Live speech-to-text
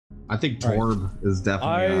I think Torb is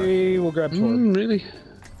definitely. I will grab Torb. Really?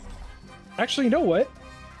 Actually, you know what?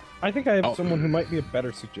 I think I have someone who might be a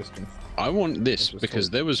better suggestion. I want this because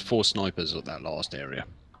there was 4 snipers at that last area.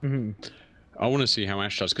 I want to see how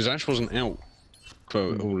Ash does because Ash wasn't out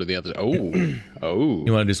for all of the others. Oh.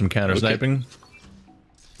 You want to do some counter sniping?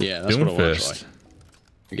 Yeah, that's what I want to try.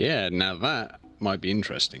 Yeah, now that might be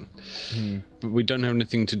interesting. But we don't have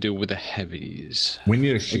anything to deal with the heavies. We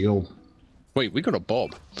need a shield. Wait, we got a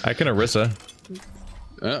Bob. I can Orisa.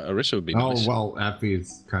 Orisa would be nice. Oh, well, Effie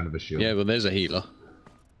is kind of a shield. Yeah, but there's a healer.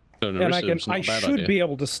 So And I should be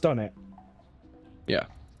able to stun it. Yeah.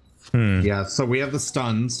 Yeah, so we have the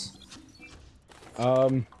stuns.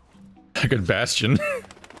 A good Bastion.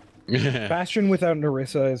 Bastion without an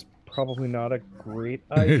Orisa is probably not a great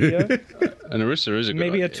idea. An Orisa is a good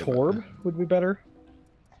Maybe idea, a Torb would be better.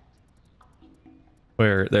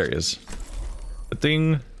 Where? There he is. The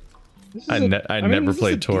thing. I never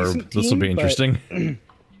played Torb. This will be interesting.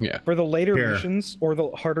 Yeah. For the later missions or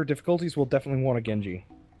the harder difficulties, we'll definitely want a Genji.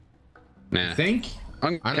 Nah. Think?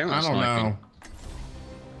 I don't know.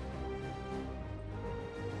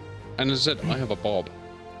 And as I said, I have a Bob.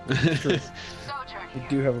 You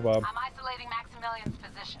do have a Bob. I'm isolating Maximilian's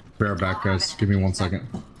position. Bear back, guys. Give me 1 second.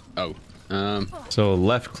 Oh. So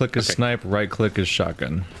left click is snipe, right click is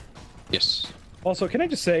shotgun. Yes. Also, can I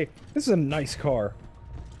just say, this is a nice car.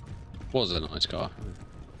 Was a nice car.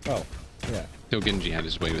 Oh, yeah. Till Genji had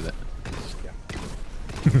his way with it.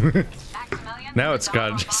 Now it's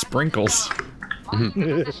got sprinkles.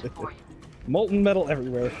 Molten metal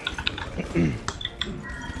everywhere.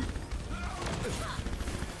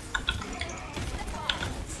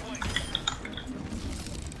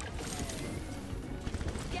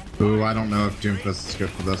 Ooh, I don't know if Doomfist is good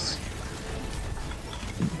for this.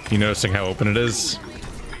 You noticing how open it is?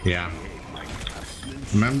 Yeah.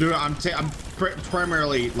 I'm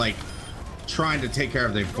primarily like trying to take care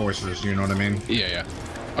of the enforcers. You know what I mean? Yeah, yeah.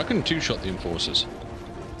 I can 2-shot the enforcers.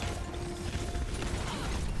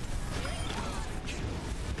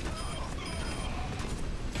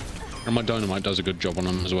 And my dynamite does a good job on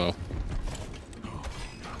them as well.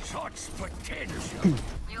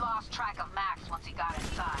 You lost track of Max once he got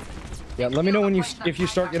inside. Yeah, let me know when if you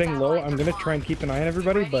start getting low. I'm gonna try and keep an eye on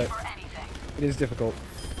everybody, but it is difficult.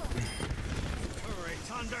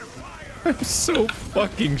 I'm so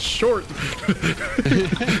fucking short.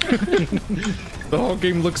 The whole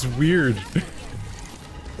game looks weird.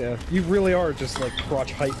 Yeah, you really are just like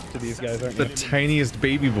crotch height to these guys, aren't you? The tiniest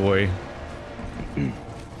baby boy. Clear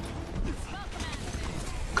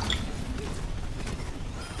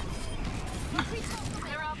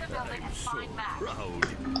out the building and find Max.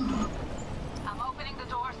 I'm opening the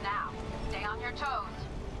doors now. Stay on your toes.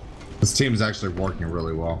 This team is actually working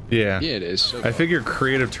really well. Yeah. Yeah, it is. So I figure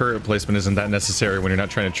creative turret placement isn't that necessary when you're not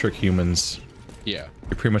trying to trick humans. yeah.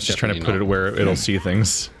 You're pretty much just trying to Definitely put it where it'll see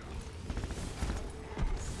things.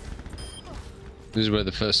 This is where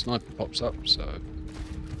the first sniper pops up, so...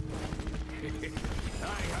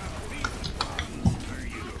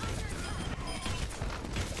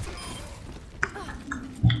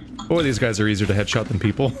 Boy, these guys are easier to headshot than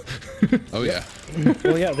people. Oh, yeah.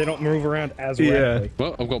 Well, yeah, they don't move around as Yeah. rapidly.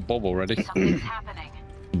 Well, I've got Bob already. Something's happening.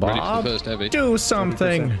 Ready for Bob, the first heavy. do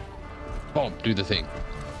something. Bob, do the thing.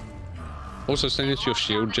 Also, saying it's your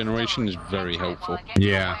shield generation is very helpful.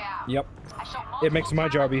 Yeah. Yep. It makes my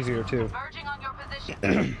job easier too. Verging on your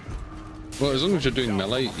position. Well, as long as you're doing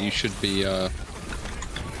melee, you should be, Well,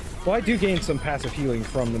 I do gain some passive healing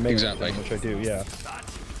from the melee, Exactly. which I do, yeah.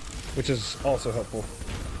 Which is also helpful.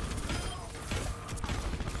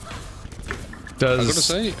 I've got to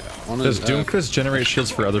say, Does Doomfist generate shields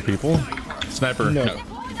for other people? Sniper. No.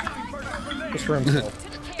 Just for himself.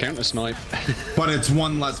 Counter snipe. But it's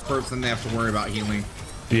one less person they have to worry about healing,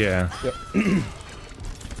 Yeah. Yep.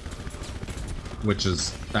 which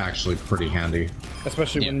is actually pretty handy.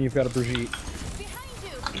 Especially when you've got a Brigitte.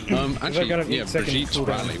 Actually, got an yeah, 8-second Brigitte's cooldown.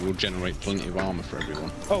 rally will generate plenty of armor for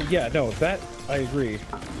everyone. Oh yeah, no, that I agree.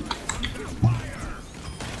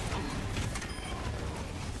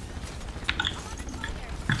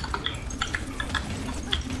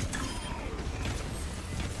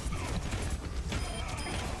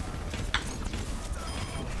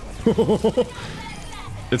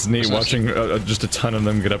 It's neat watching just a ton of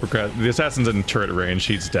them get uppercut. The assassin's in turret range.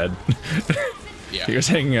 He's dead. Yeah. He was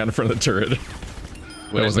hanging out in front of the turret.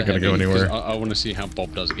 That wasn't going to go anywhere. I want to see how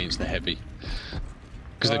Bob does against the heavy.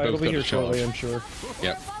 Because they It'll both be got here a charge. shortly, I'm sure.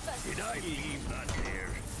 Yep.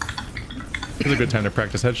 It's a good time to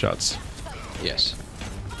practice headshots. Yes.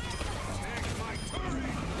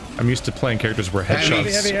 I'm used to playing characters where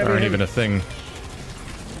headshots heavy, aren't heavy. even a thing.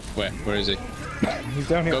 Where is he? He's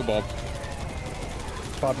down here. Go, Bob.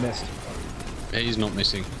 Bob missed. He's not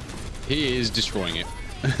missing. He is destroying it.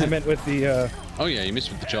 I meant with the. Oh yeah, he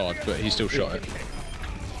missed with the charge, but he still shot it.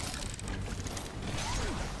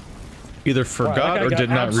 Either forgot or did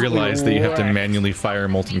not realize that you have to manually fire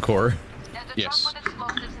molten core. Yes.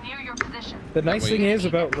 The nice thing is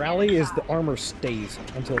about Rally is the armor stays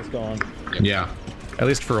until it's gone. Yep. Yeah. At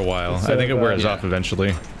least for a while. I think it wears off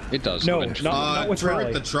eventually. It does. No, eventually. not with turret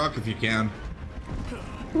Rally. the truck if you can.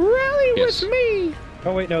 Rally Yes. with me!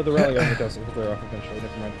 Oh wait, no, the Rally only does it wear off eventually.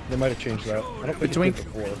 Never mind. They might have changed that. I don't think it did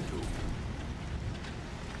before.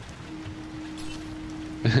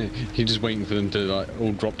 He's just waiting for them to like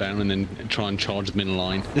all drop down and then try and charge them in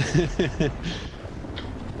line.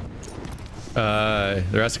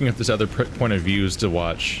 They're asking if there's other point of views to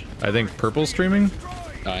watch. I think Purple's streaming?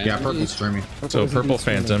 Yeah, Purple's streaming. So Purple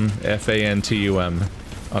Phantom, Fantum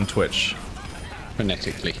on Twitch.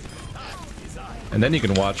 Phonetically. And then you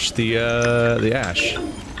can watch the Ash.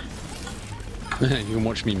 You can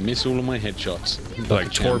watch me miss all of my headshots. Like,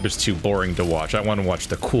 Torb is too boring to watch. I want to watch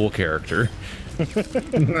the cool character.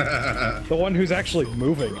 The one who's actually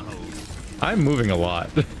moving. I'm moving a lot.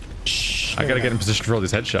 I gotta get in position for all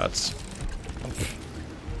these headshots.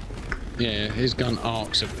 Yeah, his gun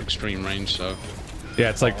arcs at extreme range, so... Yeah,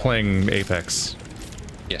 it's like playing Apex.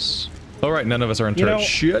 Yes. Alright, none of us are on You turret. know,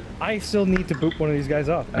 Shit! I still need to boot one of these guys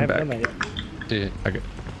off. I haven't done that yet.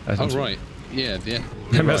 Yeah. Oh, right. Yeah, yeah.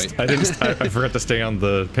 I missed. I forgot to stay on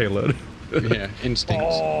the payload. Yeah, instincts.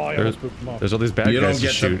 Oh, I almost booped them off. There's all these bad You guys don't get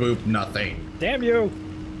to shoot. to boop nothing. Damn you!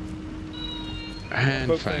 And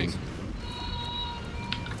Boop Fang. things.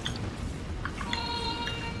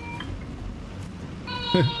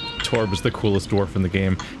 Torb is the coolest dwarf in the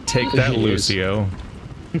game. Take that, He is. Lucio.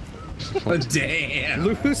 Damn.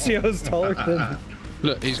 Lucio's taller than...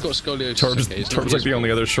 Look, he's got scoliosis. Torb's like the only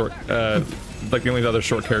other short, like the only other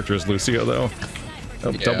short character is Lucio though. Oh,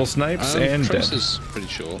 Yeah. double snipes and dead. Tracer's pretty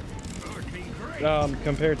short.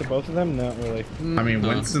 Compared to both of them, not really. I mean,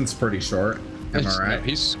 Winston's pretty short. Am I No, right?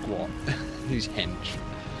 he's squat. He's hench.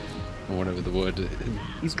 Or whatever the word is.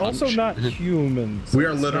 He's also Punch. not human. so We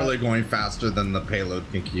are it's literally not- going faster than the payload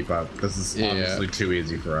can keep up. This is Yeah. honestly too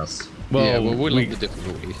easy for us. Well, yeah, well, we'll the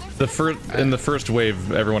difficulty. in the first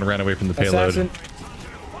wave, everyone ran away from the payload. Assassin.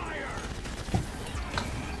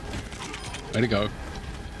 Way to go.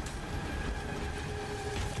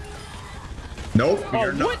 Nope. Oh,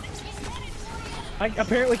 You're not. what? I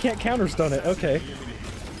apparently can't counterstun it. Okay.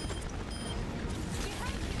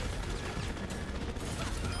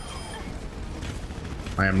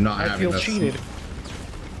 I am not I having feel this. cheated.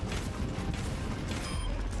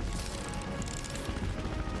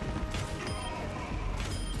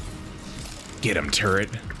 Get him, turret.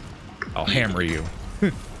 I'll hammer you.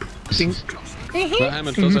 But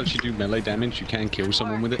Hammer does actually do melee damage. You can kill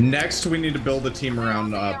someone with it. Next, we need to build a team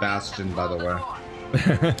around Bastion, by the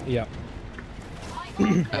way. Yeah. Oh,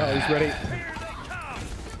 he's ready.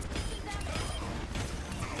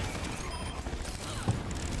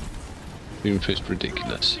 Doomfist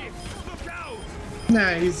ridiculous.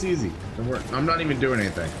 Nah, he's easy. Don't worry. I'm not even doing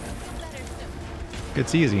anything.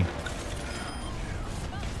 It's easy.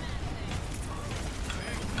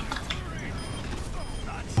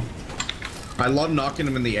 I love knocking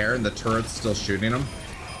him in the air and the turret's still shooting him.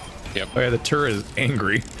 Yep. Oh yeah, the turret is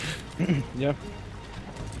angry. Yeah.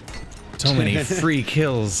 So many free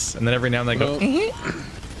kills, and then every now and then they go.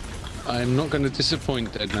 I'm not going to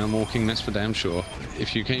disappoint Dead Man Walking, that's for damn sure.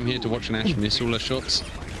 If you came here to watch an Ash miss all her shots,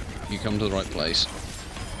 you come to the right place.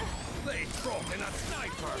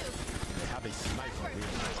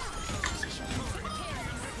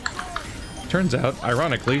 Turns out,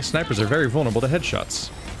 ironically, snipers are very vulnerable to headshots.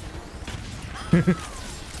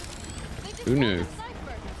 Who knew?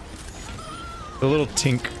 The little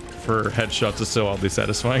tink for headshots is so oddly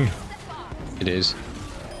satisfying. It is.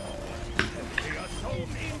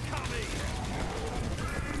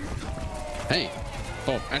 Hey,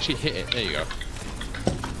 Bob, actually hit it. There you go.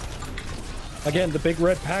 Again, the big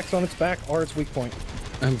red packs on its back are its weak point.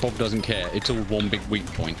 And Bob doesn't care. It's all one big weak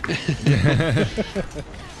point.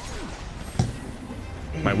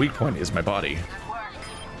 My weak point is my body.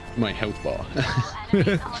 My health bar.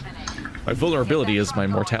 My vulnerability is my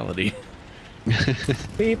mortality.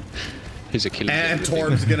 Beep. His Achilles. And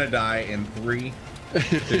Torb's gonna die in 3,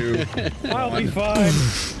 2. I'll be fine.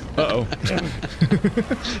 Uh-oh.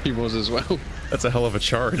 He was as well. That's a hell of a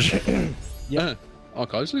charge. Yeah.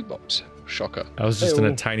 Archives loot box. Shocker. I was just in a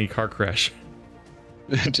Ew. tiny car crash.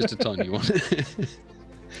 Just a tiny one.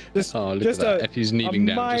 Just, Oh, look just at that. a, Effie's kneeling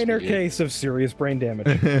a down just minor for you. case of serious brain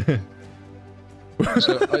damage.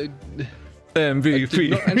 So MVP.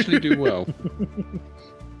 Did not actually do well.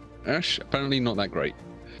 Ash, apparently not that great.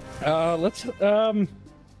 Let's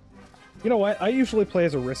you know what? I usually play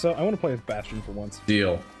as Orisa. I want to play as Bastion for once.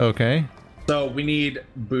 Deal. Okay. So we need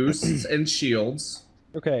boosts and shields.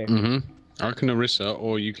 Okay. I can Orisa,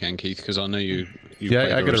 or you can, Keith, because I know you.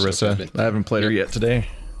 Yeah, I got Orisa. I haven't played her yet today.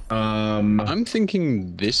 I'm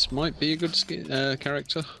thinking this might be a good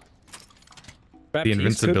character. Baptiste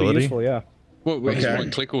invincibility? could be useful, yeah. Well, his Okay.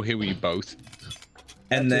 right click will heal you both.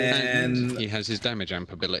 And And then he has his damage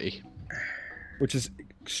amp ability. Which is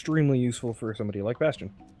extremely useful for somebody like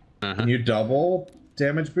Bastion. can you double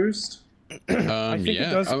damage boost? I think yeah.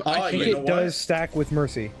 it does. Oh, I think you know it what? does stack with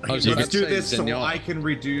Mercy. I was about Let's to do say this so Zenyatta. I can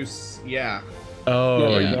reduce. Yeah.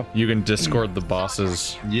 Oh, Yeah. you can discord the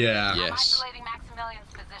bosses. Yeah. Yes. Isolating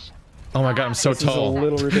Maximilian's position. Oh my god, I'm so This is a tall.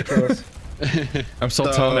 little ridiculous. I'm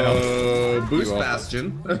so tall now. So, boost You are.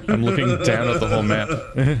 Bastion. I'm looking down at the whole map.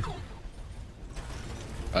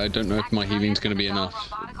 I don't know if my healing's going to be enough,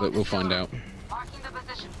 but we'll find out. Marking the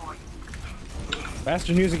position for you.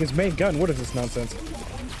 Bastion using his main gun. What is this nonsense?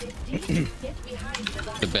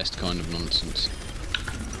 The best kind of nonsense.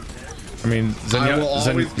 I mean, I will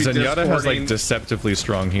always be Zenyatta has like discording- deceptively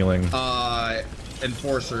strong healing.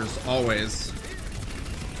 Enforcers, always.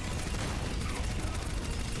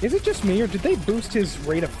 Is it just me, or did they boost his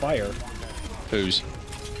rate of fire? Who's?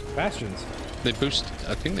 Bastion's. They boost.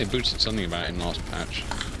 I think they boosted something about it in last patch.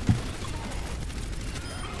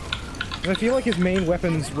 And I feel like his main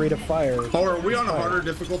weapon's rate of fire. Oh, are we on a fire. harder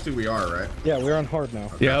difficulty? We are, right? Yeah, we're on hard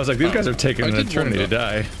now. Yeah, I was like, these guys are taking I an did eternity to wonder.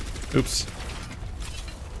 die. Oops.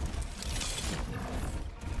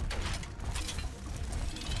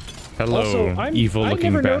 Hello, Also, I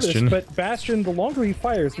evil-looking never Bastion. noticed, but Bastion, the longer he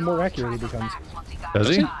fires, the more accurate he becomes. Does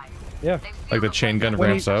he? Yeah. Like the chain gun When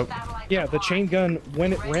ramps he- up. Yeah, the chain gun,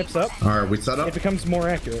 when it ramps up, All right, we set up. it becomes more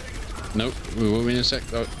accurate. Nope, we will be in a sec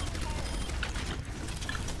though.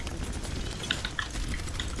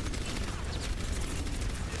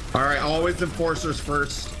 All right, always enforcers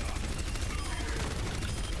first.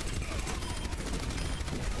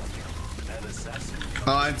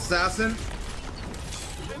 Assassin.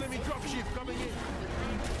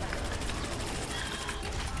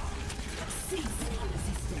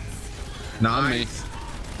 Nice.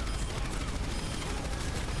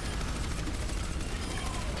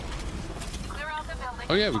 Clear out the building.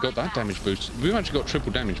 Oh yeah, we got that damage boost. We've actually got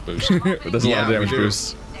triple damage boost. There's a lot of Yeah, we damage do.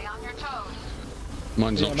 boosts. Stay on your toes.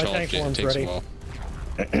 Mine's Yeah, not my charged tank yet. It form's takes ready. a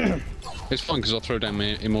while. It's fun because I'll throw down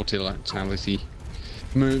my immortality.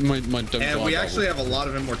 My don't And die we bubble. actually have a lot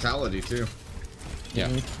of immortality too. Yeah,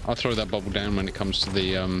 I'll throw that bubble down when it comes to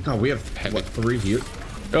the Oh, we have Heavy. what, 3 here?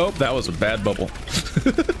 Oh, that was a bad bubble.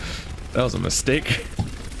 That was a mistake.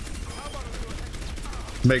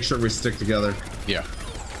 Make sure we stick together. Yeah.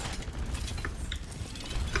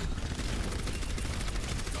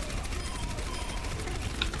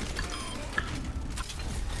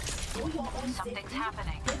 Something's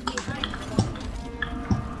happening.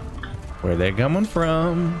 Where they coming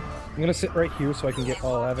from? I'm gonna sit right here so I can get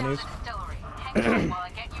all avenues. Distillery. Hang on while I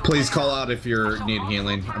get you Please call out if you need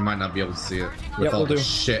healing. I might not be able to see it with Yep, all will the do.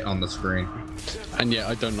 shit on the screen. And yeah,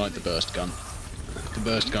 I don't like the burst gun. The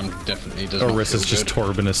burst gun definitely does not Orisa's feel just good.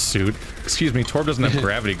 Torb in a suit. Excuse me, Torb doesn't have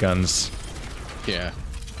gravity guns. Yeah.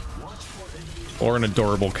 Or an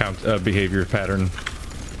adorable behavior pattern.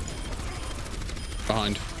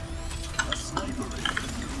 Behind.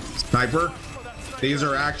 Sniper. These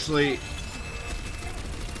are actually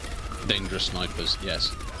Dangerous snipers,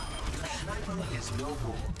 yes.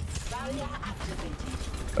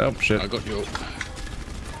 Oh, shit. I got you.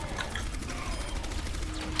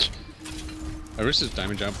 Orisa's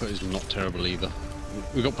damage output is not terrible either.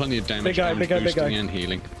 We've got plenty of damage, Big guy, big guy, big boosting guy. and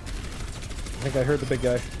healing. I think I heard the big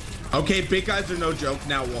guy. okay. Big guys are no joke.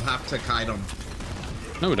 Now we'll have to kite them.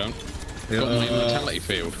 No, we don't. We've got an immortality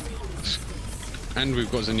field. And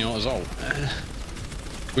we've got Zenyatta's ult.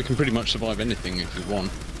 We can pretty much survive anything if we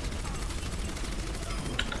want.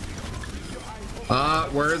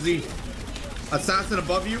 Where is he? Assassin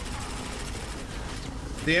above you.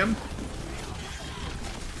 See him?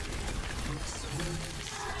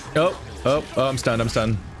 Oh, I'm stunned, I'm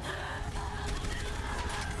stunned.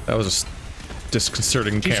 That was a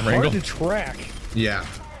disconcerting He's camera hard angle. to track. Yeah.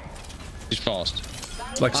 He's fast.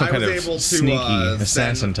 Like some I kind was of able to sneaky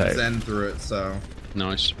assassin type. zen through it, so.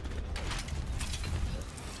 Nice.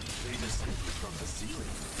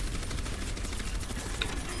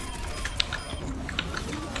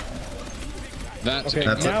 That's Okay,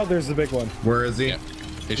 That's now there's the big one. Where is he? Yeah.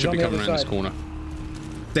 He should on be the coming other around this side. corner.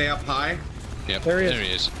 Stay up high. Yep. There he is. There he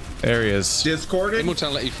is. There he is. Discorded.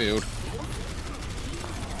 Immortality field.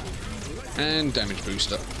 And damage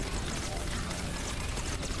booster.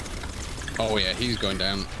 Oh yeah, he's going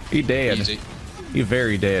down. He dead. Easy. He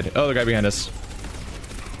very dead. Oh, the guy behind us.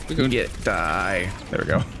 We're good. Get die. There we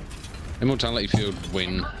go. Immortality field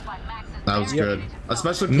win. That was good.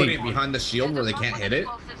 Especially putting it behind the shield where they can't hit it.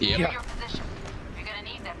 Yep. You're gonna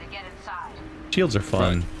need them to get inside. Shields are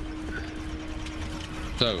fun.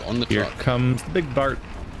 So on the Here truck. comes the big Bart.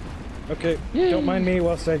 Okay, don't mind me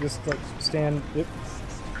whilst I just like stand. Yep.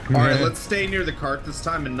 All right, let's stay near the cart this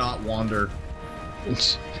time and not wander.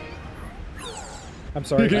 I'm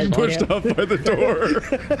sorry. You're getting I pushed can't. off by the door.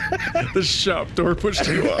 The shop door pushed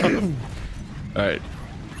you off. All right.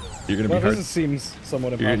 You're gonna Well, be hard. this seems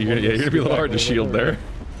somewhat You're impossible. gonna be a little hard to shield there.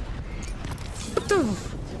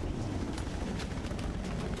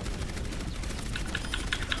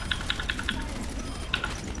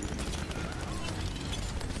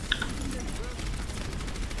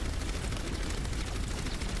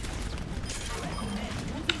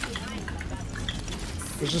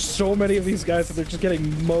 There's just so many of these guys that they're just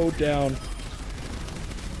getting mowed down.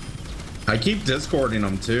 I keep discording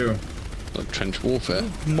them too. Like trench warfare.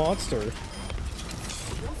 Monster.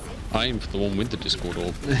 I aim for the one with the Discord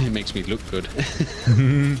orb. It makes me look good.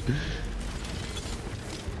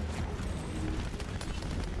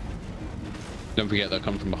 Don't forget they'll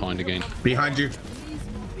come from behind again. Behind you.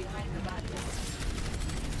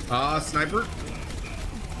 Sniper.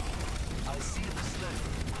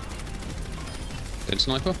 Dead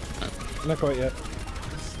sniper? No. Not quite yet.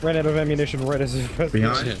 Ran out of ammunition right as it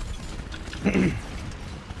Behind.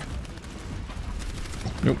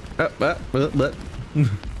 Nope.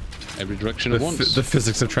 Every direction at once. The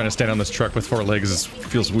physics of trying to stand on this truck with 4 legs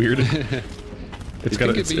feels weird. It's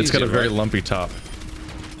got a very lumpy top.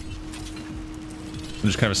 I'm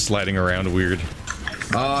just kind of sliding around weird.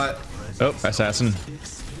 Oh, assassin.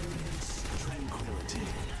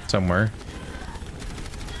 Somewhere.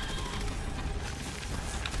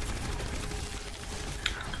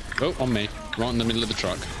 Oh, on me. Right in the middle of the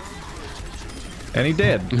truck. And he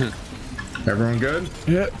did. Everyone good?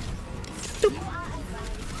 Yeah.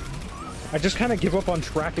 I just kind of give up on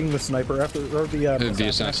tracking the sniper after or the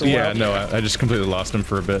assassin. after a while. Yeah, no, I just completely lost him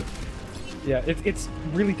for a bit. Yeah, it's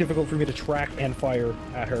really difficult for me to track and fire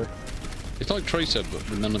at her. It's like Tracer, but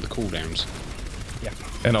with none of the cooldowns. Yeah.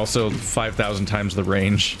 And also 5,000 times the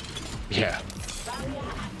range. Yeah.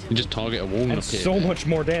 You just target a wall and And appear. so much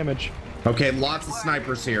more damage. Okay, lots of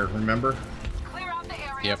snipers here, remember? Clear out the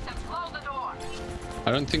area Yep. and close the door.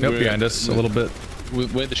 I don't think Nope, we're behind us a little bit.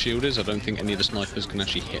 Where the shield is, I don't think any of the snipers can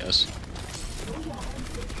actually hit us.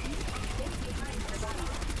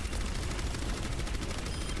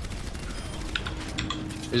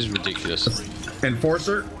 This is ridiculous.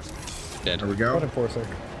 Enforcer. Dead. There we What go. enforcer?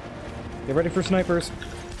 Get ready for snipers.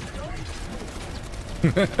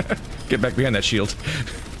 Get back behind that shield.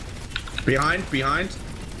 Behind.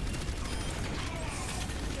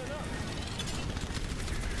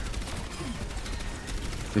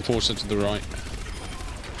 Enforcer to the right.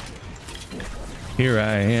 Here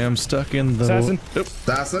I am, stuck in the... Assassin. Oop,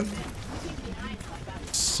 Assassin.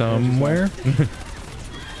 somewhere.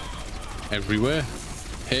 Everywhere.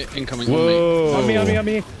 Hit incoming Whoa. On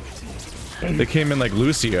me. They came in like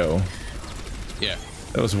Lucio. Yeah.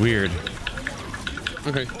 That was weird.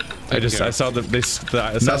 Okay. I saw the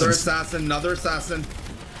Another assassins. another assassin.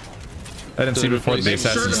 I didn't see before the Make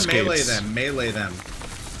sure assassin's to melee skates. them. Melee them.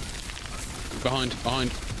 Behind.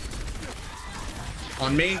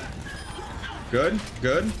 On me. Good.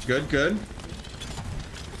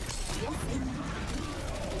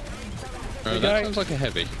 Oh, that sounds like a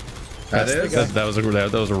heavy. That is. That was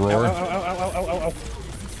a roar. Ow.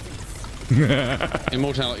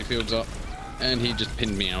 Immortality field's up. And he just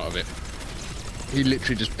pinned me out of it. He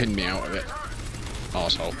literally just pinned me out of it.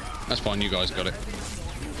 Arsehole. That's fine, you guys got it.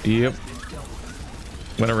 Yep.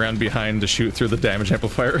 Went around behind to shoot through the damage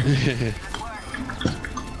amplifier.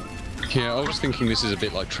 Yeah, I was thinking this is a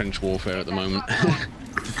bit like trench warfare at the moment.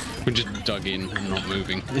 We're just dug in and not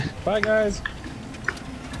moving. Bye, guys.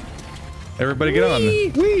 Everybody get on.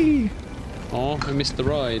 Whee! Oh, I missed the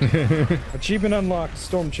ride. Achievement unlocked.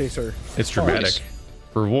 Storm Chaser. It's dramatic. Nice.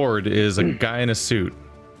 Reward is a guy in a suit.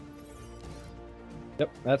 Yep,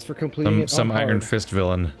 that's for completing it Some on Iron hard. Fist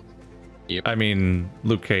villain. Yep. I mean,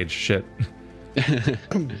 Luke Cage. Shit.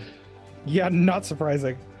 Yeah, not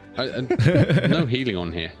surprising. No healing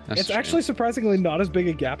on here. That's It's a shame. actually surprisingly not as big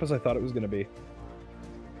a gap as I thought it was going to be.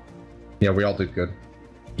 Yeah, we all did good.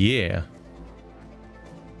 Yeah.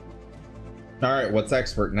 All right, what's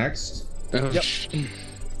expert next? Yep.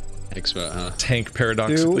 Expert, huh? Tank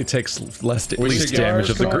paradoxically takes least should get damage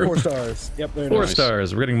of the Stars, group. 4 stars. Yep, there it 4 is.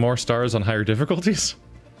 stars. We're getting more stars on higher difficulties.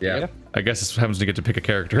 Yeah. Yeah. I guess this happens to get to pick a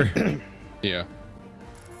character. Yeah.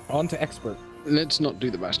 On to expert. Let's not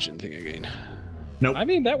do the Bastion thing again. Nope. I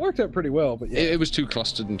mean, that worked out pretty well, but yeah. It was too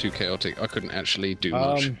clustered and too chaotic. I couldn't actually do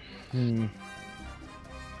much.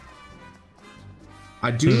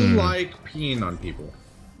 I do like peeing on people.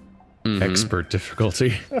 Expert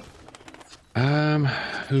difficulty.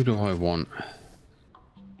 Who do I want?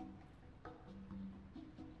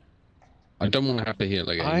 I don't want to have to heal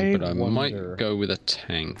again, but I might go with a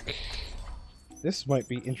tank. This might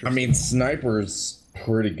be interesting. I mean, sniper's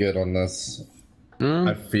pretty good on this.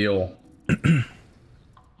 I feel.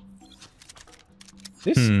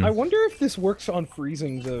 This. I wonder if this works on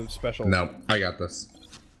freezing the special. No, I got this.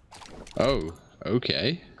 Oh,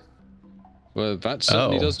 okay. Well, that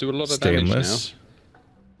certainly does do a lot of damage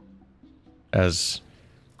now. As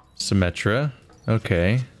Symmetra.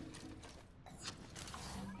 Okay.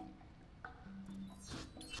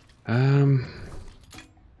 I'm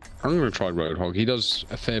gonna try Roadhog. He does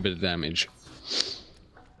a fair bit of damage.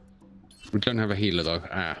 We don't have a healer though.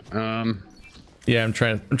 Yeah, I'm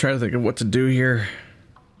trying to think of what to do here.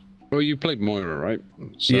 Well, you played Moira, right?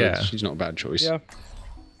 So yeah. She's not a bad choice. Yeah.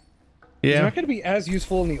 Yeah. It's not going to be as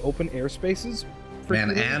useful in the open air spaces.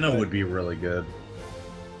 Man, Anna would be really good.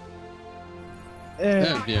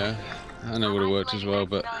 Yeah, Anna would have worked as well,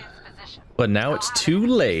 but now it's too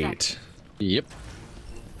late. Yep.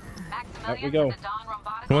 Out we go.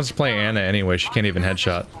 Who wants to play Anna anyway? She can't even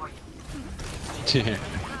headshot. Yeah.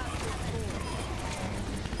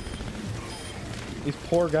 These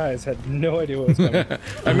poor guys had no idea what was coming.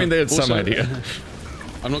 I mean, they had Also, some idea.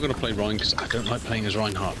 I'm not going to play Ryan because I don't like playing as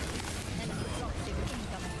Reinhardt.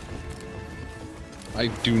 I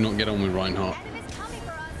do not get on with Reinhardt.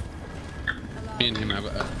 Me and him have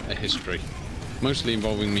a history, mostly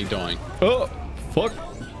involving me dying. Oh, fuck.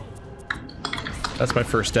 That's my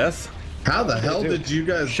first death. How the hell did you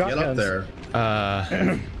guys get up there?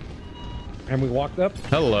 And we walked up.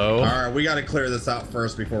 Hello. All right, we got to clear this out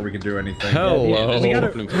first before we can do anything. Hello.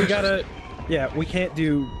 We gotta. Yeah, we can't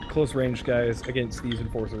do close range guys against these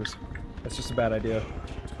enforcers. That's just a bad idea.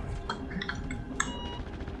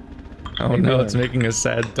 Oh no, it's making a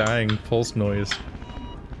sad dying pulse noise.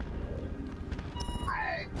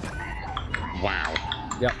 Wow.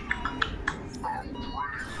 Yep.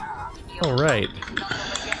 All right.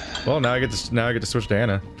 Well, now I get to switch to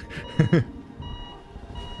Anna.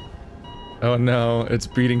 Oh no, it's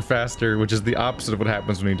beating faster, which is the opposite of what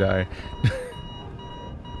happens when you die.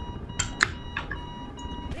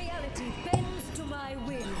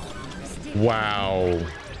 Wow.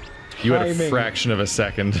 You had a fraction of a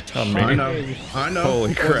second on me. I know.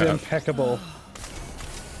 Holy crap. That was impeccable.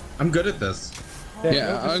 I'm good at this.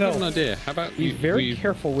 Yeah, I've got an idea. How about Be very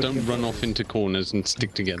careful with don't run off into corners and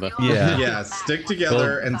stick together? Yeah. Yeah, stick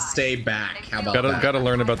together and stay back. How about that? Gotta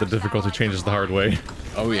learn about the difficulty changes the hard way.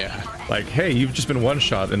 Oh yeah. Like, hey, you've just been one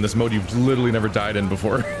shot in this mode you've literally never died in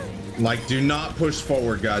before. Like, do not push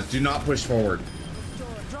forward, guys. Do not push forward.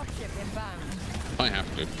 I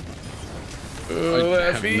have to.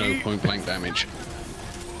 I have no point blank damage.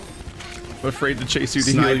 I'm afraid to chase you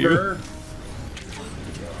to heal you. Sniper.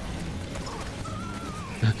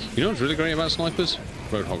 You know what's really great about snipers?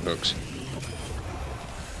 Roadhog hooks.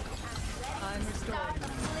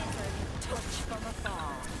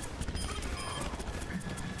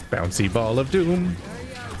 Bouncy ball of doom.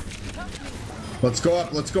 Let's go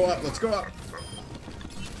up. Let's go up. Let's go up.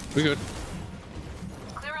 We good.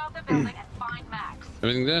 Clear out the building and find Max.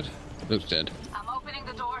 Everything dead? Looks dead. I'm opening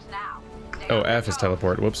the doors now. Oh, F is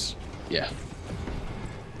teleport. Whoops. Yeah.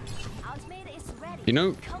 You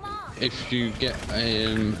know, if you get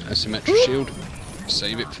a symmetric shield,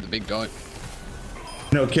 save it for the big guy.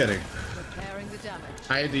 No kidding.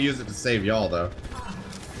 I had to use it to save y'all, though.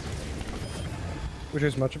 Which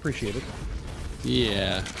is much appreciated.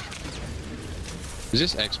 Yeah. Is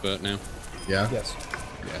this expert now? Yeah. Yes.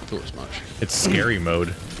 Yeah, I thought as much. It's scary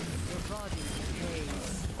mode.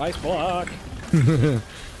 Ice block.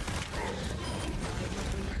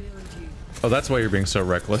 Oh, that's why you're being so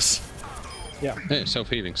reckless. Yeah. Yeah,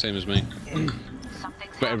 self-healing, same as me.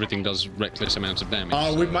 But everything does reckless amounts of damage.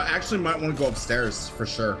 Oh, we might want to go upstairs for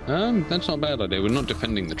sure. That's not a bad idea. We're not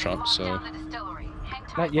defending the truck, so.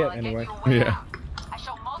 Not yet, anyway. Yeah.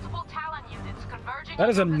 That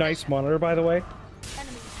is a nice monitor, by the way.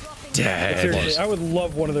 Seriously, I would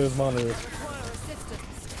love one of those monitors.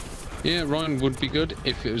 Yeah, Ryan would be good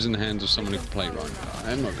if it was in the hands of someone who could play Ryan.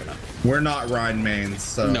 I'm not gonna. We're not Ryan mains,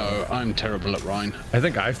 so. No, I'm terrible at Ryan. I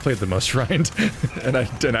think I've played the most Ryan, and I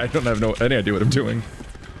don't have any idea what I'm doing.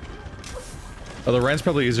 Although Ryan's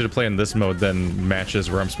probably easier to play in this mode than matches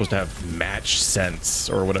where I'm supposed to have match sense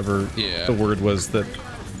or whatever the word was that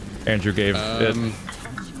Andrew gave it.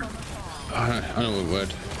 I know what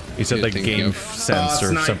word. He said like game sense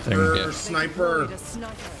or something. Yeah. Sniper.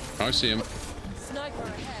 I see him.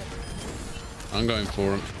 I'm going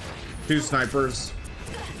for him. 2 snipers.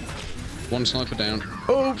 1 sniper down.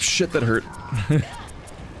 Oh shit, that hurt.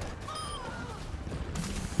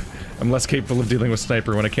 I'm less capable of dealing with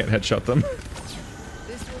sniper when I can't headshot them.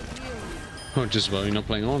 Oh, just well, you're not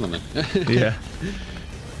playing on them then. Yeah.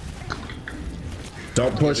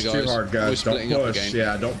 Don't push too hard, guys. We're Don't splitting up push. again.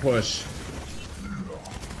 Yeah, don't push.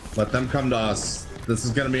 Let them come to us. This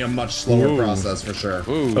is going to be a much slower process for sure.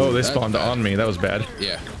 Ooh, oh, they spawned on me. That was bad.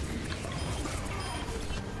 Yeah.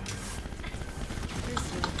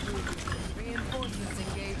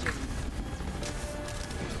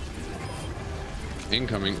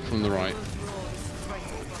 Incoming from the right.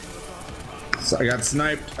 So I got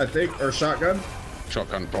sniped, I think, or shotgun.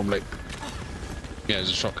 Shotgun, probably. Yeah, there's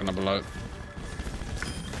a shotgun up below.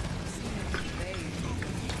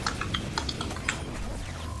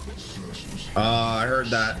 I heard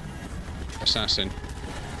that. Assassin.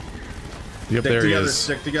 Yep, Stick there he together, is.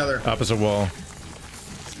 stick together. Opposite wall.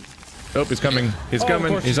 Oh, he's coming. He's Of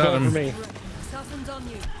coming. course He's going on for him.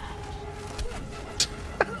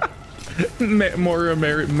 me. More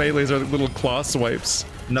melees are little claw swipes.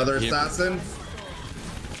 Another assassin.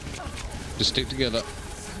 Just stick together.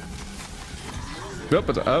 Oh,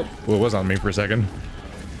 but, oh, well, it was on me for a second.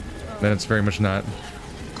 Then it's very much not.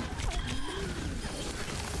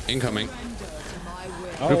 Incoming.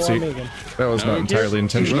 Oh, Oopsie. on me again. That was not entirely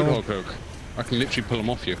intentional. Roadhog hook. I can literally pull them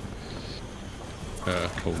off you.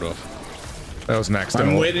 Pulled off. That was an accident.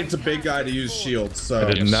 I'm waiting to big guy to use shield, so.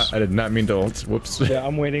 I did not mean to ult. Whoops. Yeah,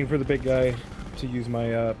 I'm waiting for the big guy to use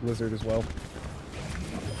my blizzard as well.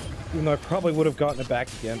 Even though I probably would have gotten it back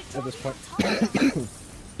again at this point.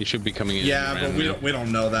 He should be coming in. Yeah, but we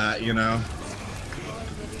don't know that, you know.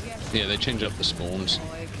 Yeah, they change up the spawns,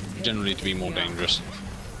 generally to be more dangerous.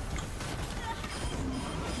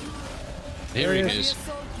 Here he is.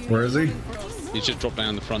 Where is he? He's just dropped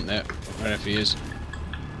down the front there, wherever he is.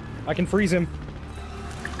 I can freeze him.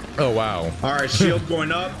 Oh, wow. All right, shield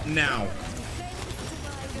going up now.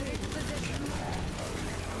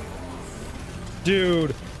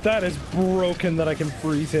 Dude, that is broken that I can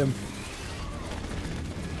freeze him.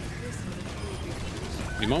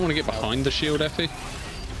 You might want to get behind the shield, Effie.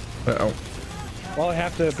 Uh-oh. Well, I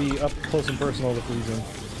have to be up close and personal to freeze him.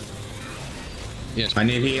 Yes. I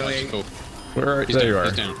need healing. Cool. Where are He's there? down, You are.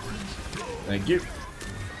 He's down. Thank you.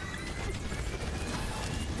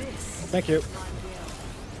 Thank you.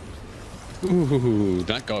 Ooh,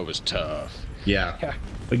 that guy was tough. Yeah. Yeah.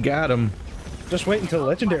 I got him. Just wait until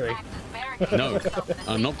legendary. No,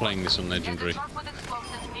 I'm not playing this on Legendary.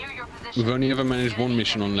 We've only ever managed 1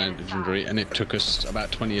 mission on Legendary, and it took us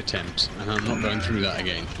about 20 attempts, and I'm not going through that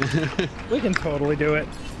again. We can totally do it.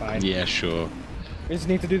 Fine. Yeah, sure. We just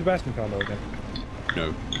need to do the bastion combo again.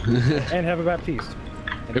 No. And have a Baptiste.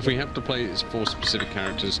 If we have to play as 4 specific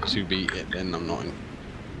characters to beat it, then I'm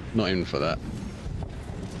not in for that.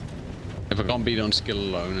 If I can't beat it on skill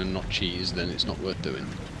alone and not cheese, then it's not worth doing.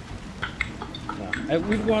 No.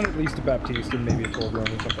 We'd want at least a Baptiste and maybe a Torbjörn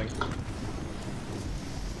or something.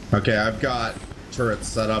 Okay, I've got turrets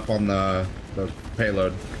set up on the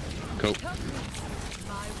payload. Cool.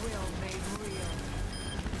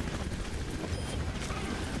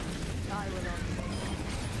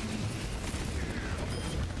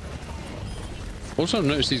 Also, I've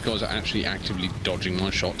noticed these guys are actually actively dodging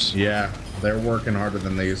my shots. Yeah, they're working harder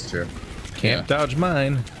than they used to. Can't dodge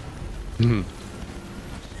mine. Can't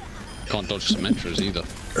dodge Symmetras either.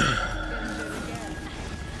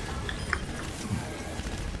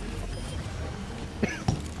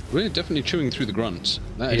 We're definitely chewing through the grunts.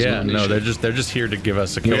 That is Yeah, not an no, issue. they're just here to give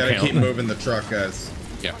us a We kill gotta count. keep moving the truck, guys.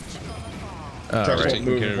 Yeah. Truck Just won't taking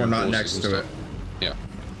move care if of we're not forces next and to it. stuff. Yeah.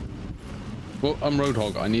 Well, I'm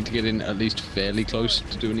Roadhog. I need to get in at least fairly close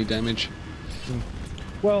to do any damage,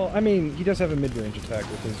 Well, I mean, he does have a mid-range attack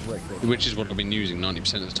with his right click. which is what I've been using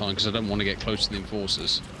 90% of the time because I don't want to get close to the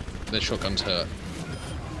enforcers. Their shotguns hurt.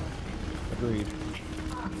 Agreed.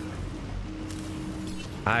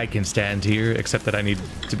 I can stand here, except that I need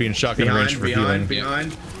to be in shotgun range for healing.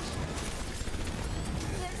 Behind.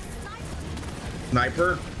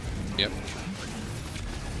 Sniper. Yep.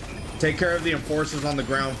 Take care of the enforcers on the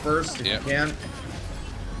ground first, if Yep. you can.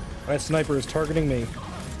 That sniper is targeting me.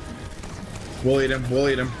 We'll eat him. We'll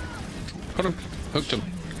eat him. Got him. Hooked him.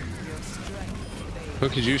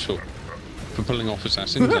 Hook is useful for pulling off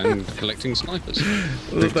assassins and collecting snipers.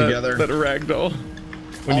 Stick together. That ragdoll.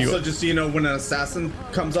 Also, just so you know, when an assassin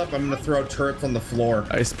comes up, I'm gonna throw turrets on the floor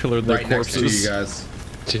Ice pillared their right next to corpses. you guys.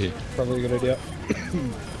 Probably a good idea.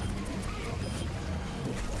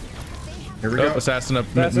 Here we Oh, go. assassin up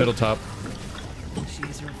That's middle it. top.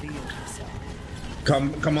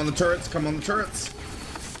 Come on the turrets. Come on the turrets.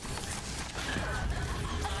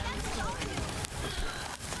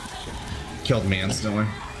 Killed me instantly.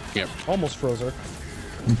 Yep. Almost froze her.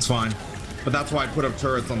 It's fine. But that's why I put up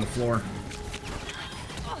turrets on the floor.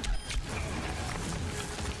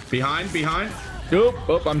 Behind, behind. Oop,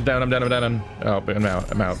 oh, I'm down, I'm down, I'm down. Oh, I'm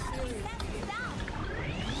out, I'm out.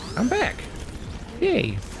 I'm back.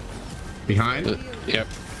 Yay. Behind. Yep.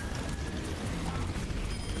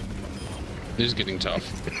 This is getting tough.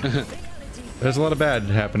 There's a lot of bad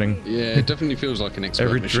happening. Yeah, it definitely feels like an expert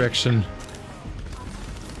Every mission. direction.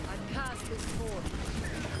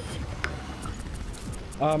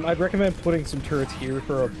 I'd recommend putting some turrets here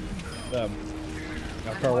for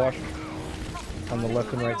a car wash on the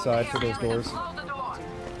left and right side for those doors. Close the door.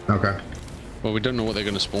 Okay. Well, we don't know what they're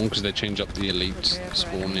going to spawn because they change up the elite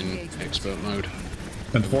spawn in expert mode.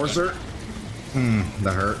 Enforcer.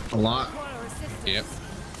 That hurt a lot. Yep.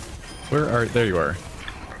 Where are, there you are.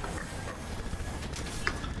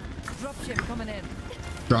 Dropship coming in.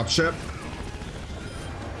 Dropship.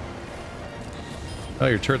 Oh,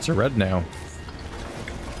 your turrets are red now.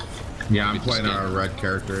 Yeah, I'm With the playing skin. a red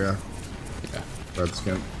character, yeah. Yeah. Red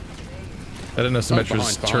skin. I didn't know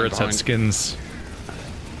Symmetra's behind, turrets behind. had skins.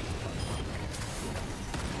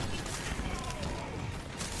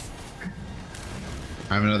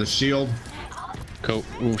 I have another shield. Cool.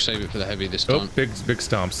 We'll save it for the heavy this Oh, time. big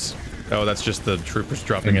stomps. Oh, that's just the troopers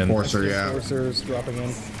dropping in. Enforcer, yeah. Enforcers dropping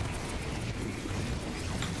in.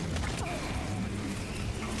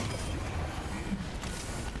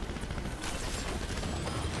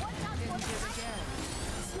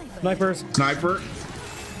 Snipers. Sniper.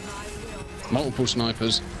 Multiple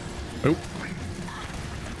snipers. Oh.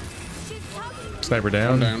 Sniper One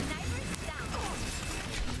down. down.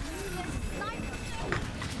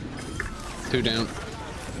 Two down.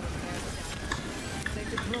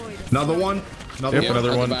 Another one. Another Yep, one. another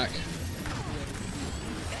at the one. back.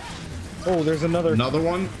 Oh, there's another. Another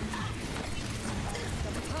one.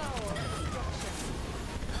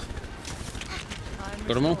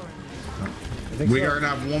 Got them all? I think We so. are gonna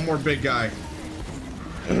have one more big guy.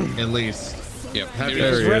 At least. Yep. Heavy. Here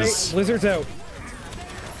There he he Ready? is. Blizzard's out.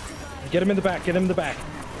 Get him in the back. Get him in the back.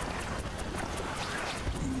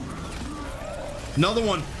 Another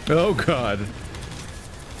one. Oh, God.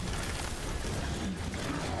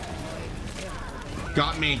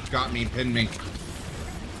 Got me, pinned me.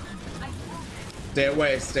 Stay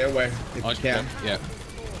away, if you can. Yeah.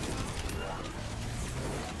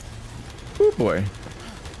 Oh, boy.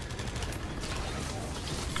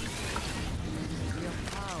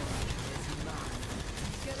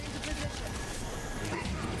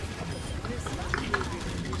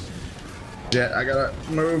 Jet, I gotta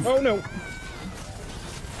move. Oh no.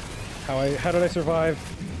 How did I survive?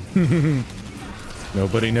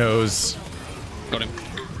 Nobody knows. Got him.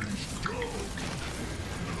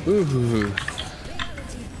 Ooh.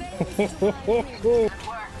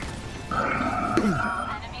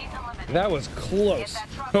 That was close.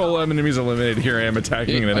 Oh, enemies eliminated. Here I am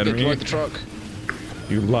attacking an I did enemy. drive the truck.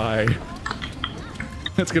 You lie.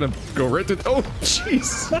 That's gonna go right through. Oh,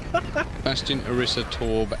 jeez. Bastion, Orisa,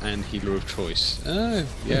 Torb, and healer of choice. Yeah,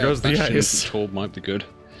 There goes the Bastion, ice. Torb might be good.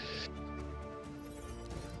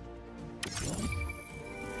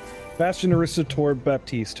 Bastion, Orisa, Torb,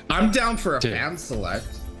 Baptiste. I'm down for a Dude. fan select.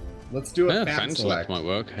 Let's do a Yeah, fan fan select select. might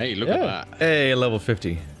work. Hey, look Yeah. at that. Hey, level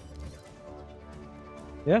 50.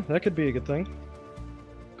 Yeah, that could be a good thing.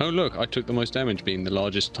 Oh look, I took the most damage being the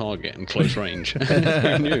largest target in close range.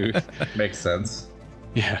 Who knew? Makes sense.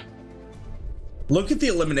 Yeah. Look at the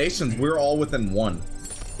eliminations. We're all within one.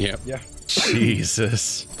 Yeah. Yeah.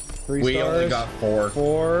 Jesus. 3 We stars. only got 4.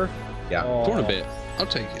 4. Yeah. Oh. Torn a bit. I'll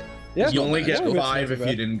take it. Yeah. You only get Four bit's not 5 too if bad.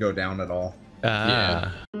 you didn't go down at all.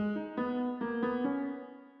 Ah. Yeah.